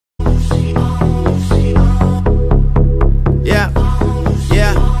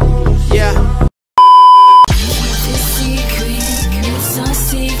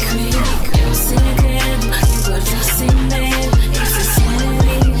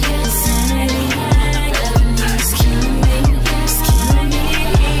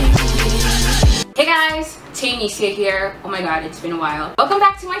Anicia here. Oh my god, it's been a while. Welcome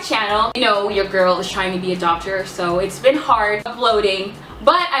back to my channel. You know, your girl is trying to be a doctor, so it's been hard uploading,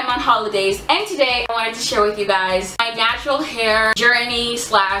 but I'm on holidays, and today I wanted to share with you guys my natural hair journey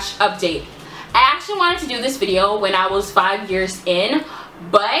slash update. I actually wanted to do this video when I was 5 years in,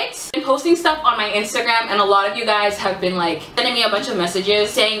 but I've been posting stuff on my Instagram, and a lot of you guys have been like sending me a bunch of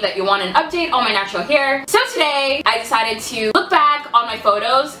messages saying that you want an update on my natural hair. So today I decided to look back on my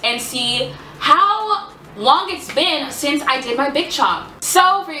photos and see how long it's been since I did my big chop.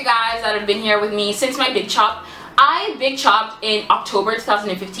 So for you guys that have been here with me since my big chop, I big chopped in October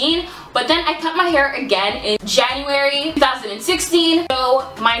 2015, but then I cut my hair again in January 2016.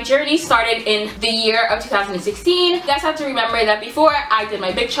 So my journey started in the year of 2016. You guys have to remember that before I did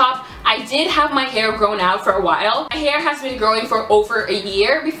my big chop, I did have my hair grown out for a while. My hair has been growing for over a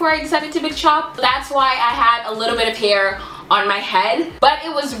year before I decided to big chop. That's why I had a little bit of hair on my head, but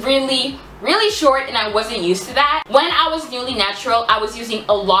it was really short and I wasn't used to that. When I was newly natural, I was using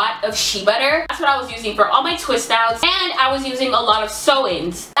a lot of shea butter. That's what I was using for all my twist outs, and I was using a lot of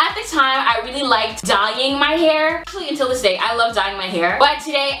sew-ins. At the time, I really liked dyeing my hair. Actually, until this day, I love dyeing my hair, but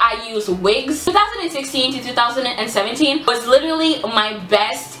today I use wigs. 2016 to 2017 was literally my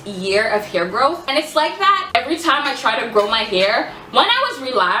best year of hair growth, and it's like that every time I try to grow my hair. When I was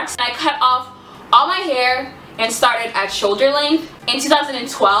relaxed, I cut off all my hair and started at shoulder length in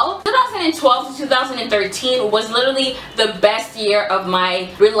 2012. 2012 to 2013 was literally the best year of my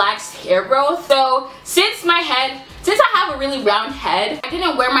relaxed hair growth. So since I have a really round head, I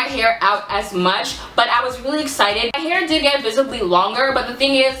didn't wear my hair out as much, but I was really excited. My hair did get visibly longer, but the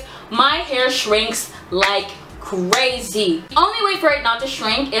thing is, my hair shrinks like crazy. The only way for it not to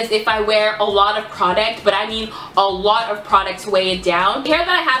shrink is if I wear a lot of product, but I mean a lot of product to weigh it down. The hair that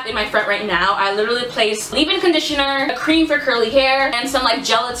I have in my front right now, I literally place leave-in conditioner, a cream for curly hair, and some like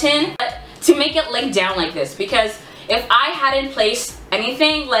gelatin to make it lay down like this, because if I hadn't placed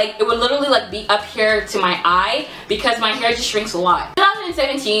anything, like it would literally like be up here to my eye because my hair just shrinks a lot.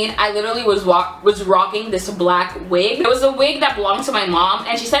 2017, I literally was rocking this black wig. It was a wig that belonged to my mom,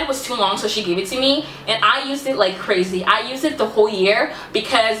 and she said it was too long, so she gave it to me, and I used it like crazy. I used it the whole year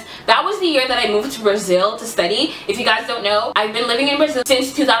because that was the year that I moved to Brazil to study. If you guys don't know, I've been living in Brazil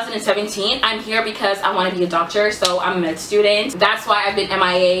since 2017. I'm here because I want to be a doctor, so I'm a med student. That's why I've been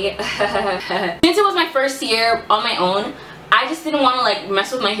MIA. Since it was my first year on my own, I just didn't want to like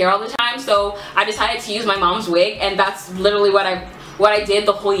mess with my hair all the time, so I decided to use my mom's wig, and that's literally what I did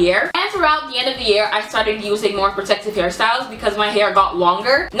the whole year. And throughout the end of the year, I started using more protective hairstyles because my hair got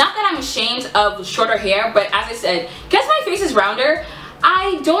longer. Not that I'm ashamed of shorter hair, but as I said, because my face is rounder,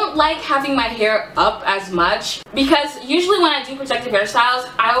 I don't like having my hair up as much, because usually when I do protective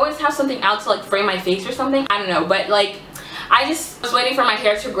hairstyles, I always have something out to like frame my face or something. I don't know, but like I just was waiting for my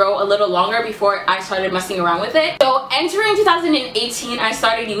hair to grow a little longer before I started messing around with it. So entering 2018, I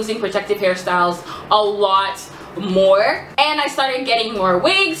started using protective hairstyles a lot more, and I started getting more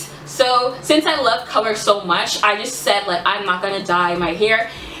wigs. So since I love color so much, I just said like I'm not gonna dye my hair.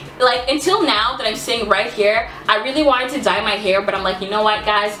 Like until now that I'm sitting right here, I really wanted to dye my hair, but I'm like, you know what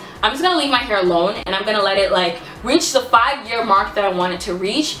guys, I'm just gonna leave my hair alone, and I'm gonna let it like reach the 5-year mark that I want it to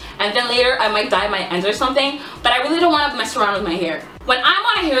reach, and then later I might dye my ends or something. But I really don't want to mess around with my hair. When I'm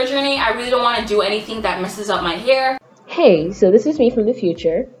on a hair journey, I really don't want to do anything that messes up my hair. Hey, so this is me from the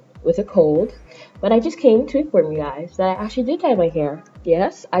future with a cold, but I just came to inform you guys that I actually did dye my hair.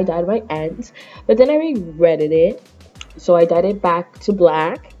 Yes, I dyed my ends, but then I regretted it, so I dyed it back to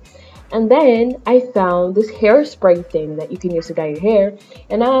black. And then I found this hairspray thing that you can use to dye your hair,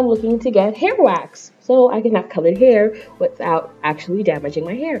 and now I'm looking to get hair wax so I can have colored hair without actually damaging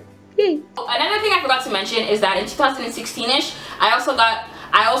my hair. Yay! Another thing I forgot to mention is that in 2016ish,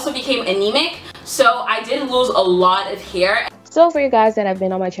 I also became anemic, so I did lose a lot of hair. So for you guys that have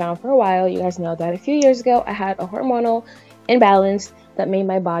been on my channel for a while, you guys know that a few years ago I had a hormonal imbalance that made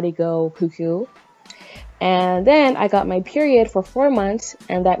my body go cuckoo. And then I got my period for 4 months,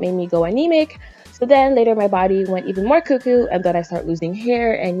 and that made me go anemic. So then later my body went even more cuckoo, and then I started losing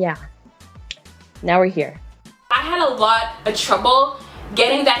hair, and yeah, now we're here. I had a lot of trouble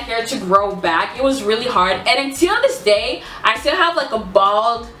getting that hair to grow back. It was really hard, and until this day, I still have like a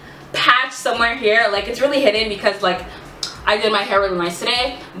bald patch somewhere here. Like it's really hidden because like I did my hair really nice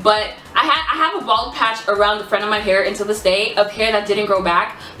today, but I have a bald patch around the front of my hair until this day of hair that didn't grow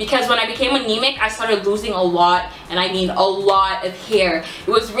back, because when I became anemic, I started losing a lot, and I mean a lot of hair.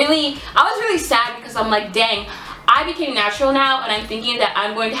 I was really sad because I'm like, dang, I became natural now, and I'm thinking that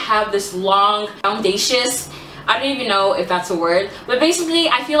I'm going to have this long, audacious, I don't even know if that's a word, but basically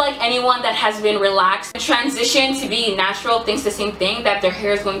I feel like anyone that has been relaxed and transitioned to be natural thinks the same thing, that their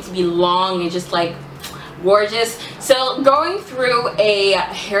hair is going to be long and just like gorgeous. So going through a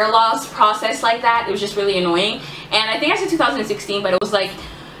hair loss process like that, it was just really annoying. And I think I said 2016, but it was like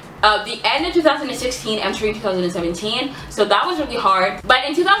the end of 2016 entering 2017, so that was really hard. But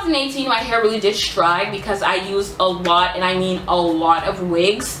in 2018 my hair really did strike because I used a lot, and I mean a lot, of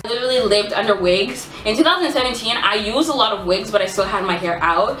wigs. I literally lived under wigs. In 2017 I used a lot of wigs, but I still had my hair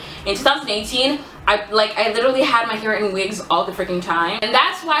out. In 2018 I literally had my hair in wigs all the freaking time, and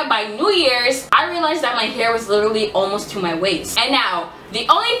that's why by New Year's I realized that my hair was literally almost to my waist. And now the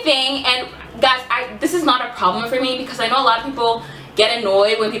only thing, and guys, this is not a problem for me because I know a lot of people get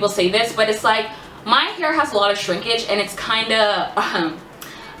annoyed when people say this, but it's like my hair has a lot of shrinkage, and it's kind of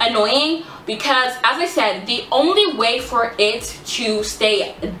annoying because, as I said, the only way for it to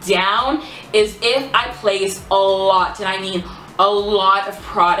stay down is if I place a lot, and I mean a lot, of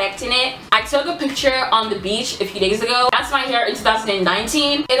product in it. I took a picture on the beach a few days ago. That's my hair in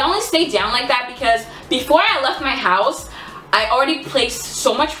 2019. It only stayed down like that because before I left my house I already placed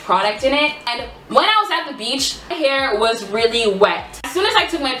so much product in it, and when I was at the beach my hair was really wet. As soon as I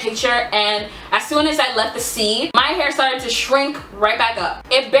took my picture and as soon as I left the sea, my hair started to shrink right back up.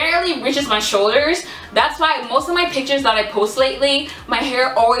 It barely reaches my shoulders. That's why most of my pictures that I post lately, my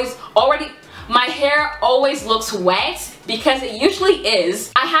hair always looks wet, because it usually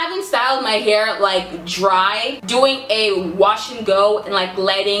is. I haven't styled my hair like dry, doing a wash and go and like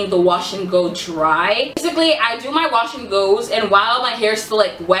letting the wash and go dry. Basically I do my wash and goes, and while my hair is still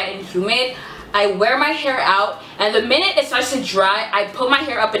like wet and humid, I wear my hair out, and the minute it starts to dry I put my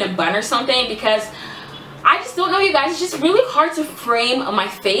hair up in a bun or something, because I just don't know, you guys, it's just really hard to frame my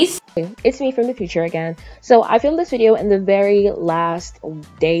face. It's me from the future again. So I filmed this video in the very last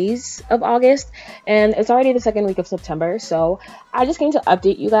days of August, and it's already the second week of September, so I just came to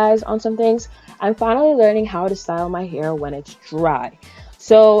update you guys on some things. I'm finally learning how to style my hair when it's dry.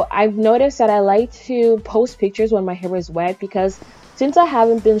 So I've noticed that I like to post pictures when my hair is wet, because since I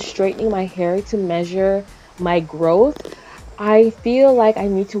haven't been straightening my hair to measure my growth, I feel like I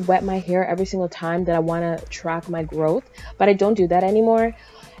need to wet my hair every single time that I want to track my growth, but I don't do that anymore.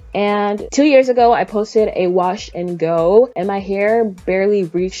 And 2 years ago I posted a wash and go, and my hair barely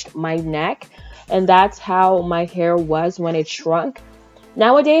reached my neck, and that's how my hair was when it shrunk.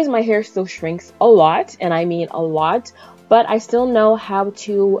 Nowadays my hair still shrinks a lot, and I mean a lot, but I still know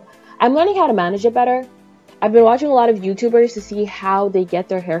I'm learning how to manage it better. I've been watching a lot of YouTubers to see how they get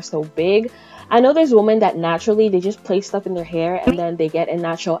their hair so big. I know there's women that naturally they just place stuff in their hair and then they get a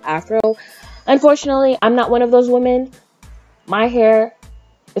natural afro. Unfortunately, I'm not one of those women. My hair,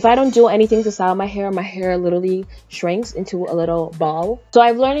 if I don't do anything to style my hair literally shrinks into a little ball. So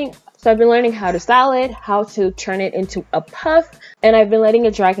I've been learning how to style it, how to turn it into a puff, and I've been letting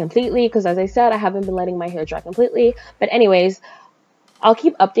it dry completely, because as I said, I haven't been letting my hair dry completely. But anyways, I'll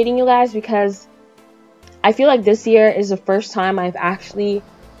keep updating you guys, because I feel like this year is the first time I've actually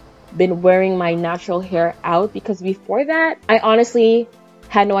been wearing my natural hair out, because before that I honestly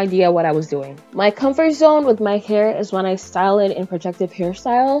had no idea what I was doing. My comfort zone with my hair is when I style it in protective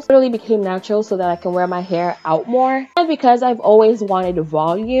hairstyles. It really became natural so that I can wear my hair out more. And because I've always wanted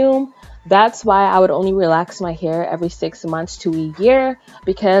volume, that's why I would only relax my hair every 6 months to a year,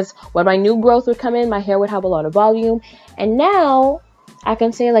 because when my new growth would come in, my hair would have a lot of volume. And now I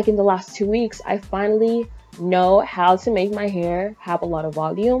can say, like, in the last 2 weeks, I finally know how to make my hair have a lot of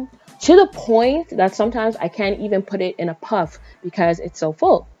volume, to the point that sometimes I can't even put it in a puff because it's so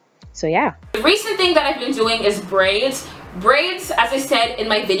full. So yeah. The recent thing that I've been doing is braids. Braids, as I said in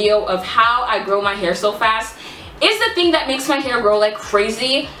my video of how I grow my hair so fast, is the thing that makes my hair grow like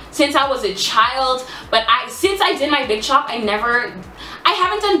crazy since I was a child. But since I did my big chop, I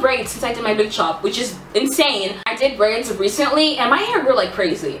haven't done braids since I did my big chop, which is insane. I did braids recently and my hair grew like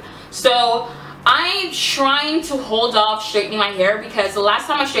crazy. So I'm trying to hold off straightening my hair, because the last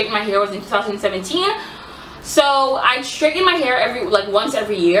time I straightened my hair was in 2017. So I straighten my hair once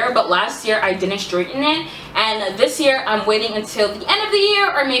every year, but last year I didn't straighten it, and this year I'm waiting until the end of the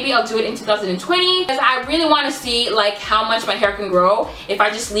year, or maybe I'll do it in 2020, because I really want to see like how much my hair can grow if I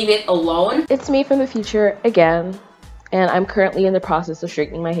just leave it alone. It's me from the future again, and I'm currently in the process of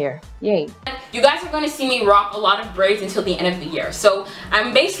straightening my hair. Yay. You guys are going to see me rock a lot of braids until the end of the year. So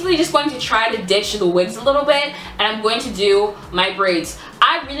I'm basically just going to try to ditch the wigs a little bit, and I'm going to do my braids.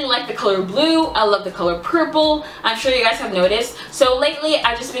 I really like the color blue. I love the color purple. I'm sure you guys have noticed. So lately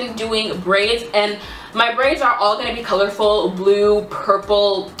I've just been doing braids, and my braids are all going to be colorful: blue,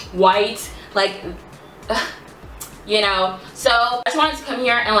 purple, white, like you know. So I just wanted to come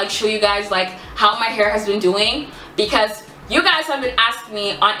here and like show you guys like how my hair has been doing, because you guys have been asking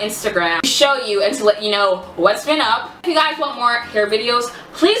me on Instagram to show you and to let you know what's been up. If you guys want more hair videos,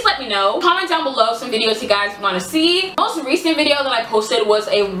 please let me know. Comment down below some videos you guys want to see. The most recent video that I posted was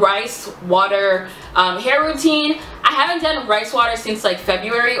a rice water hair routine. I haven't done rice water since like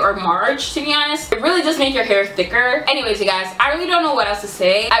February or March, to be honest. It really does make your hair thicker. Anyways, you guys, I really don't know what else to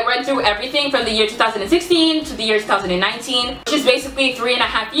say. I went through everything from the year 2016 to the year 2019, which is basically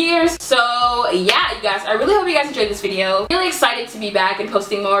 3.5 years. So yeah, you guys, I really hope you guys enjoyed this video. Really excited to be back and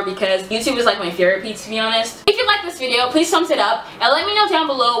posting more because YouTube is like my therapy, to be honest. If you like this video, please thumbs it up and let me know down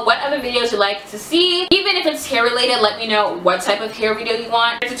below what other videos you'd like to see. Even if it's hair related, let me know what type of hair video you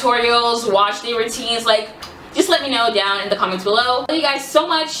want. Tutorials, wash day routines, like just let me know down in the comments below. Thank you guys so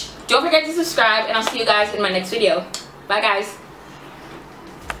much. Don't forget to subscribe and I'll see you guys in my next video. Bye guys.